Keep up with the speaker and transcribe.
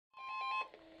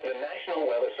The National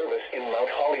Weather Service in Mount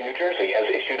Holly, New Jersey has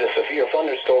issued a severe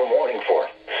thunderstorm warning for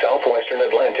southwestern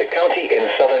Atlantic County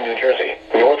in southern New Jersey,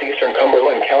 northeastern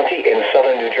Cumberland County in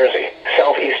southern New Jersey,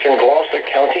 southeastern Gloucester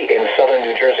County in southern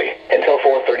New Jersey until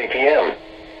 4:30 p.m.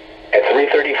 At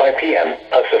 3:35 p.m.,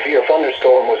 a severe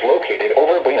thunderstorm was located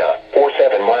over Buena, or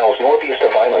 7 miles northeast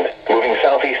of Island, moving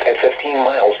southeast at 15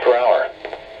 miles per hour.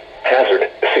 Hazard,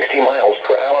 60 miles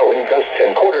per hour wind gusts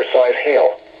and quarter-size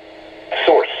hail.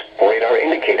 Source, radar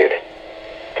indicated.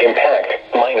 Impact,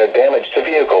 minor damage to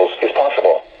vehicles is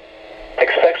possible.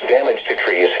 Expects damage to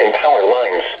trees and power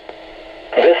lines.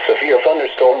 This severe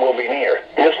thunderstorm will be near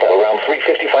Bristol around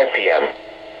 3:55 p.m.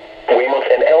 Weymouth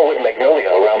and Elwood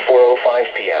Magnolia around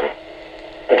 4:05 p.m.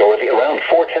 Dorothy around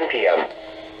 4:10 p.m.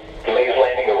 Mays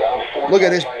Landing around 4:05 p.m. Look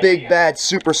at this big bad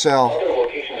supercell. Other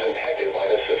locations impacted by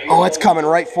the severe Oh, it's coming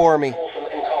right for me.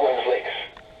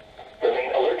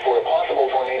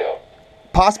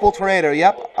 Possible tornado,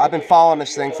 yep. I've been following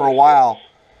this thing for a while.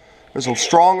 There's a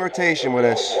strong rotation with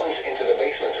this.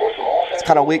 It's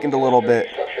kind of weakened a little bit.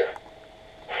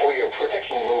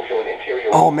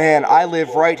 Oh man, I live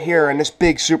right here and this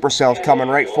big supercell is coming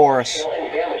right for us.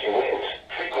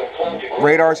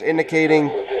 Radar's indicating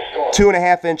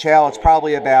 2.5-inch hail. It's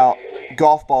probably about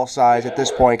golf ball size at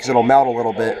this point because it'll melt a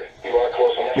little bit.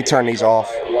 Let me turn these off.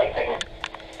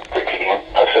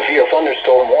 A severe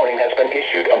thunderstorm warning has been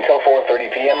issued until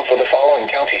 4:30 p.m. for the following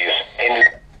counties.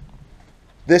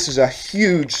 This is a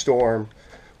huge storm.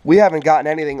 We haven't gotten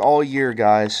anything all year,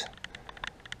 guys.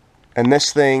 And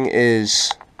this thing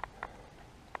is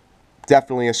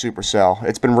definitely a supercell.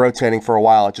 It's been rotating for a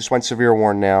while. It just went severe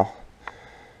warn now.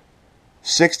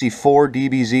 64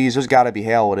 dBZs. There's got to be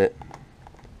hail with it.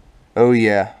 Oh,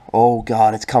 yeah. Oh,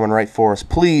 God, it's coming right for us.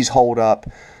 Please hold up.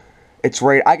 It's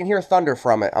right. I can hear thunder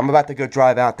from it. I'm about to go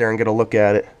drive out there and get a look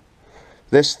at it.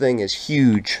 This thing is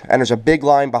huge. And there's a big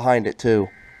line behind it, too.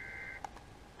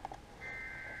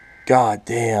 God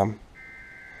damn.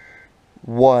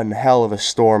 One hell of a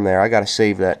storm there. I got to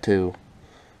save that, too.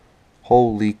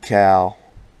 Holy cow.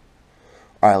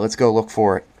 Alright, let's go look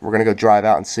for it. We're going to go drive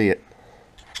out and see it.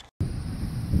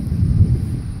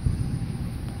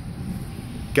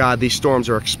 God, these storms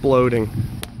are exploding.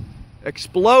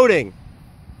 Exploding!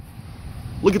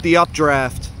 Look at the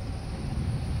updraft.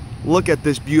 Look at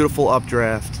this beautiful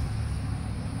updraft.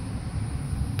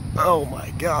 Oh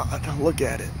my God, look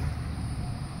at it.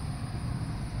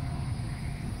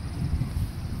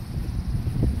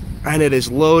 And it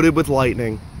is loaded with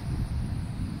lightning.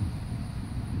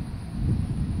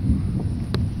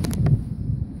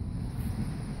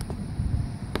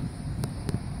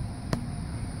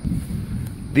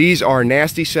 These are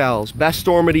nasty cells. Best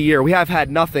storm of the year. We have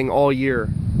had nothing all year.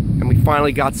 And we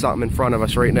finally got something in front of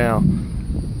us right now.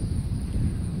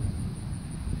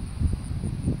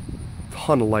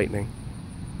 Ton of lightning.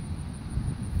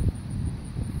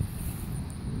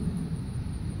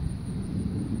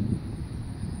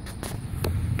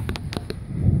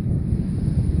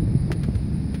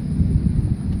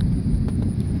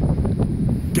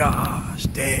 Gosh,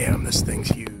 damn, this thing's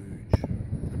huge.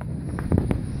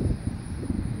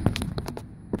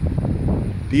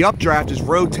 The updraft is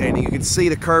rotating. You can see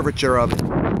the curvature of it.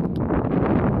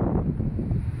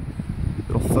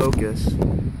 It'll focus.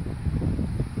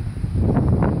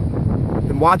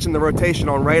 Been watching the rotation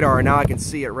on radar, and now I can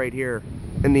see it right here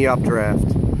in the updraft.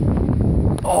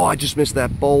 Oh, I just missed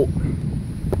that bolt.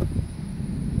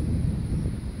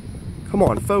 Come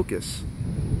on, focus.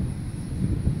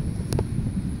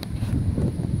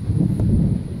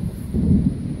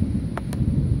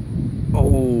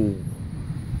 Oh.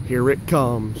 Here it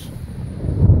comes.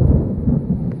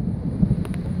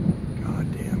 God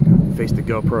damn. Face the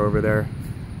GoPro over there.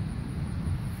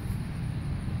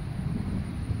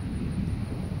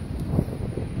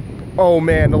 Oh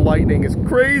man, the lightning is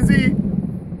crazy.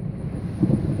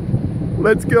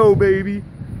 Let's go, baby.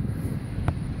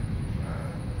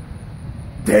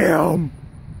 Damn.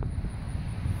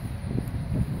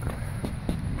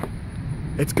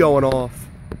 It's going off.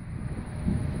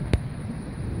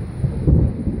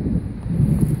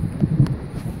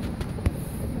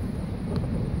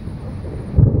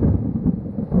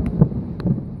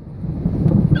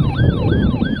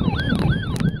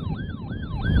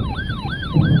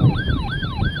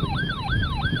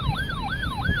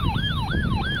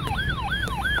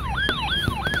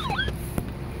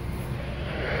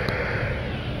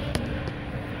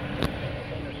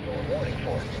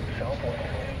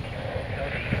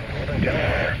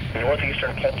 Delaware,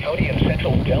 northeastern Kent County and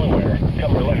central Delaware,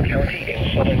 Cumberland County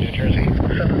in southern New Jersey,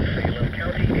 southern Salem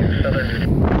County in southern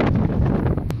New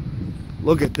Jersey.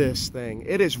 Look at this thing.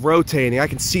 It is rotating. I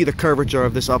can see the curvature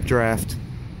of this updraft.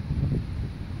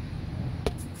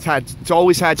 It's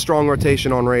always had strong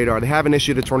rotation on radar. They haven't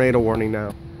issued a tornado warning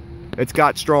now. It's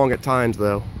got strong at times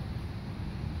though.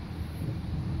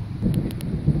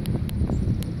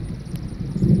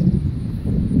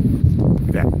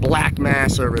 That black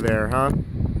mass over there, huh?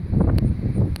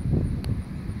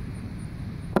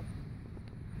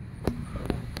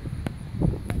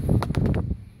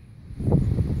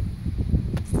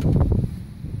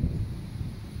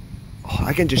 Oh,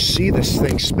 I can just see this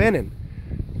thing spinning.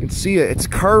 You can see it, it's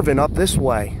curving up this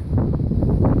way.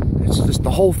 It's just the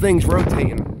whole thing's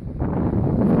rotating.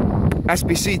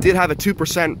 SBC did have a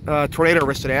 2% tornado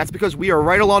risk today. That's because we are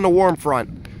right along the warm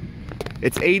front.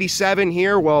 It's 87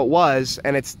 here, well it was,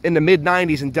 and it's in the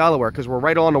mid-90s in Delaware because we're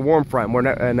right along the warm front. When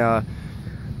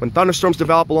thunderstorms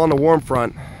develop along the warm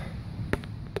front,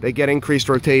 they get increased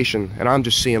rotation, and I'm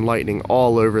just seeing lightning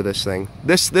all over this thing.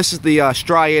 This is the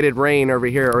striated rain over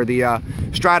here, or the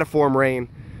stratiform rain.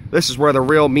 This is where the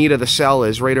real meat of the cell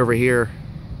is, right over here.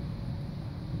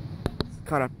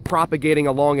 Kind of propagating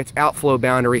along its outflow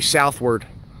boundary southward.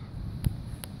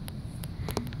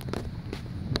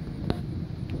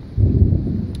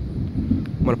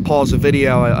 I'm going to pause the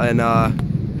video and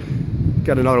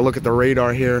get another look at the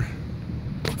radar here.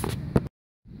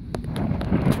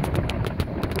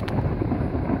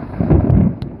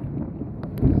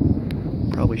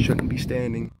 Probably shouldn't be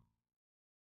standing.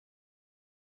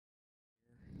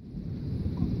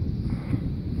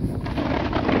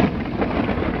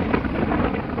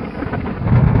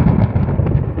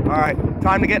 Alright,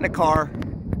 time to get in the car.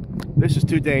 This is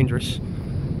too dangerous.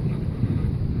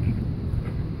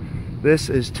 This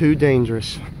is too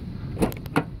dangerous.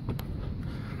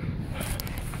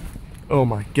 Oh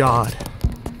my God.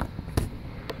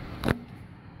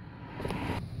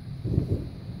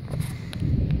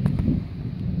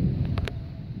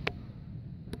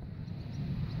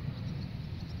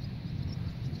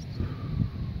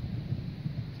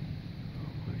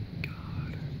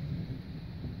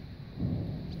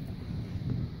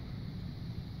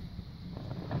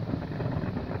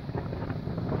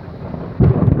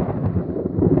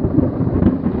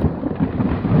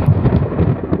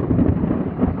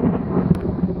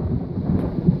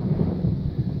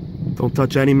 Don't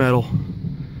touch any metal.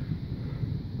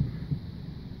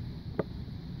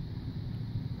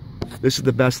 This is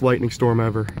the best lightning storm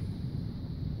ever.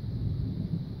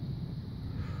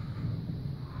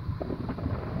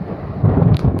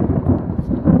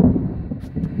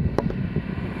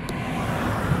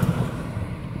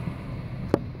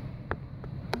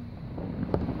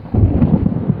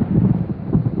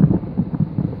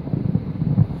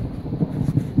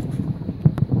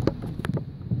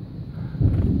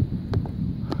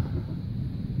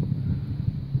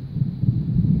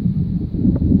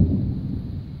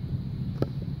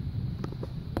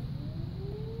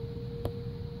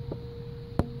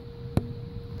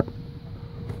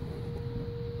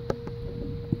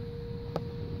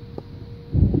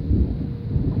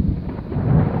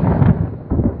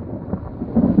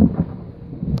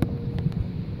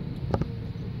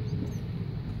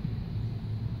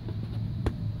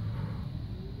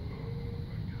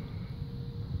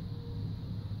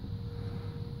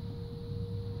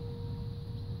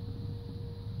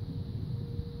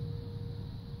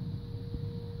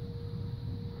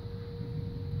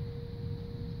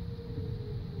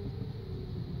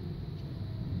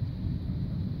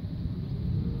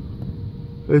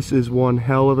 This is one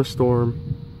hell of a storm.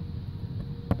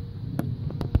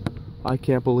 I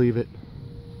can't believe it.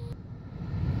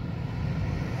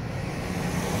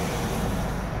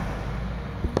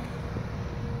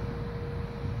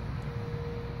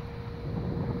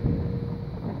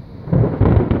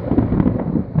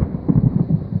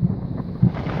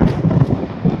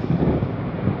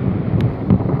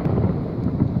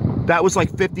 That was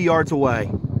like 50 yards away.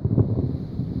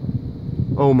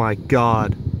 Oh my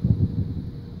God.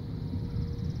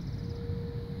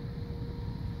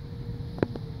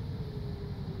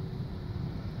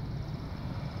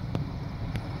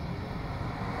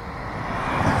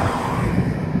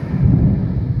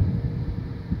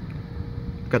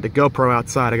 Got the GoPro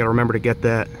outside, I gotta remember to get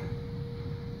that.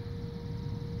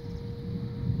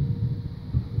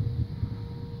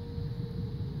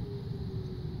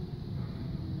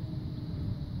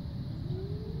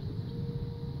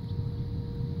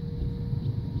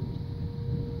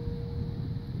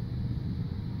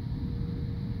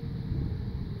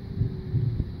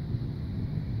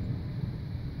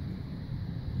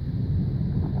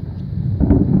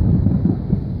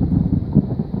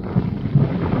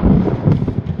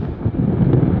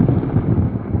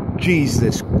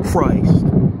 Jesus Christ.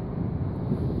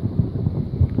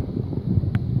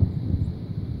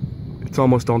 It's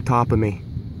almost on top of me.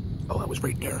 was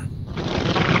right there.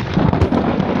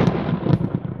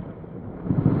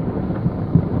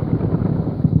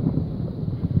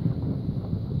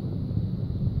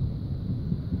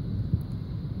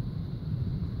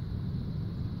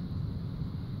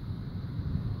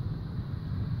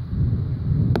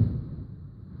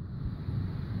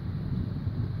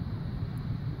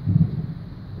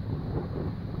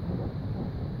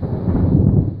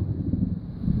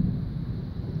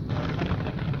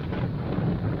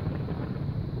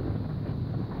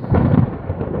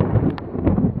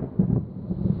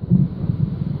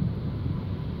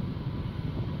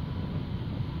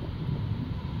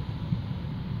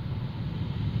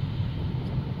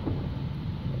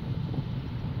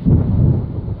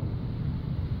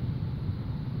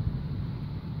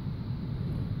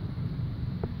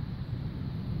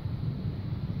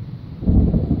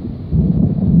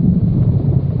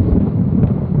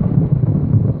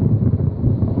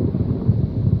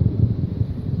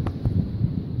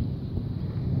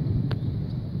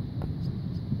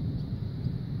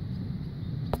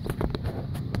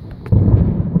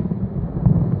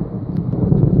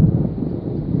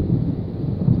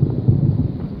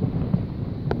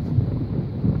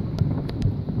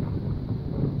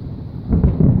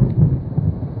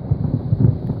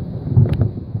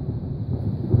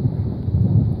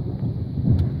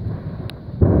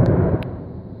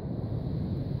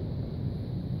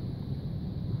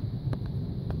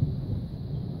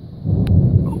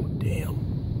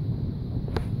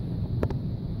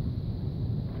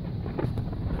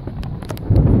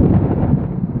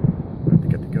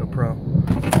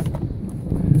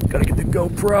 Gotta get the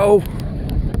GoPro.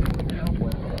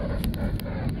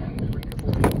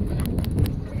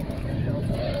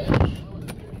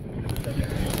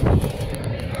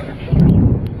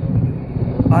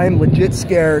 I am legit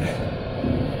scared.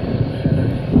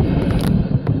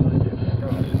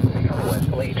 West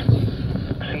late.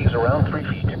 Seas around 3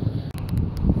 feet.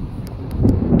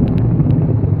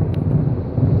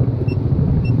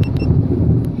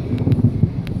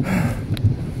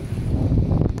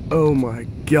 Oh my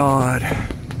God.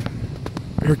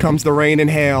 Here comes the rain and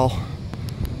hail.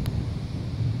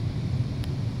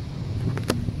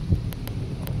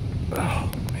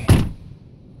 Oh man.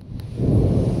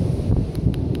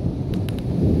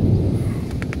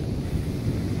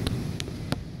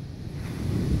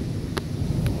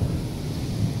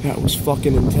 That was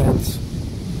fucking intense.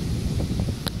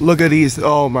 Look at these.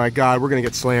 Oh my God, we're gonna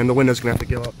get slammed. The window's gonna have to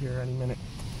go up here any minute.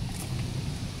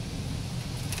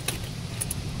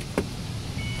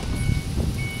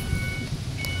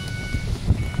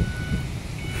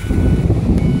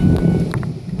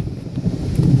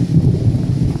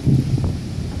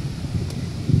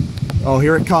 Oh,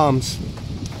 here it comes.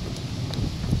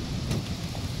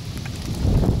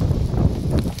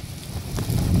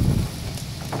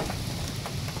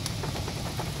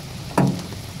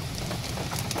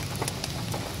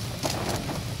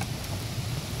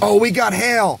 Oh, we got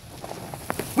hail.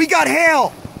 We got hail.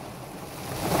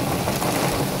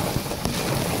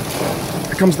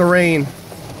 Here comes the rain.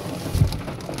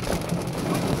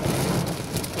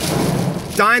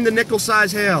 Dime the nickel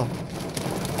size hail.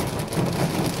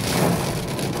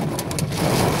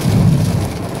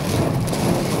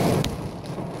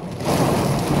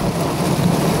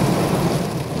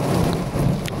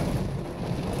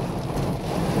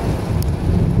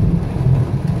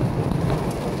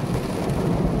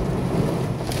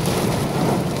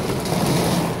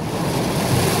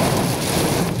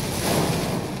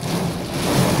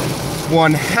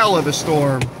 One hell of a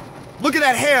storm. Look at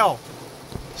that hail.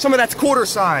 Some of that's quarter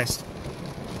sized.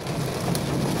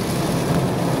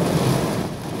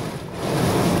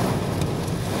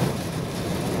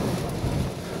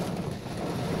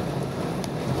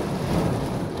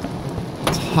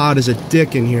 It's hot as a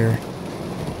dick in here.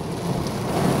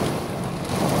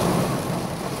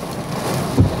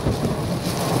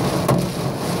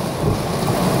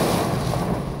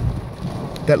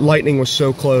 That lightning was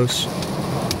so close.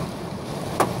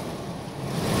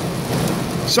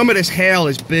 Some of this hail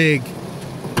is big.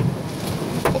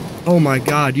 Oh my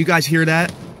God, you guys hear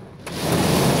that?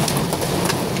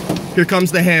 Here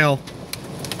comes the hail.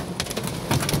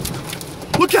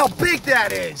 Look how big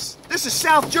that is. This is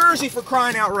South Jersey, for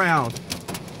crying out loud.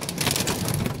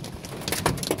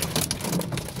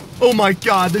 Oh my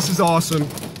God, this is awesome.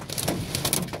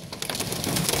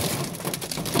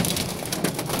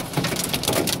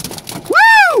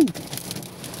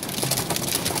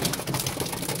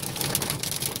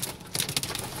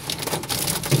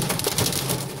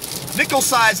 Nickel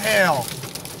size hail.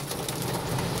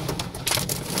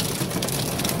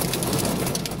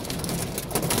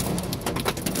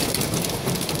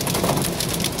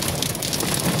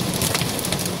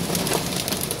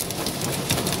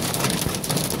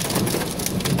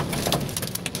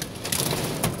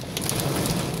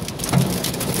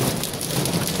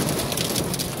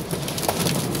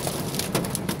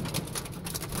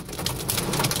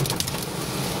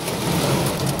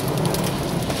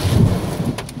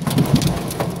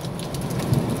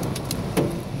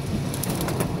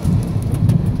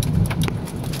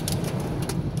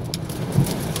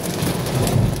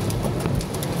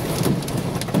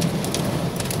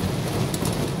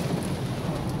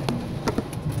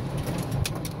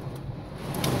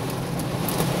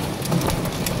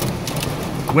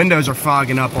 Windows are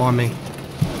fogging up on me.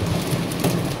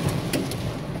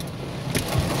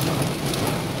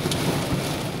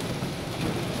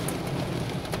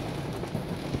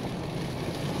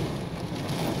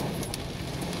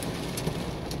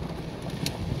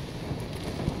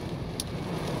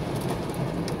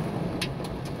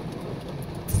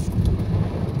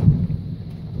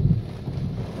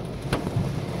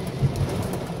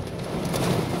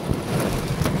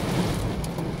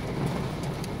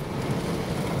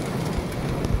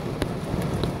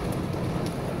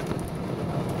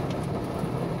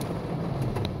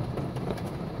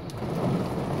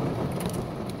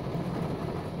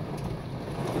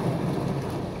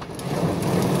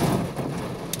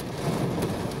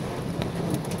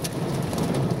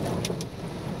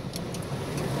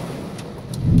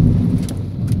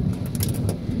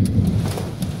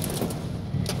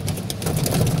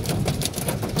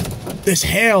 This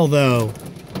hail, though.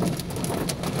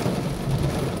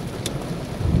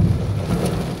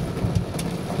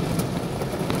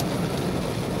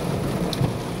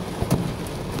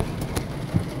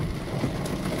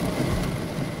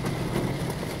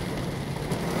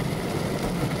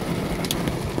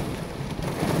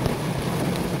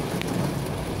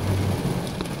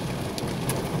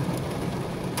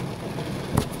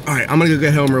 All right, I'm gonna go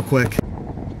get home real quick.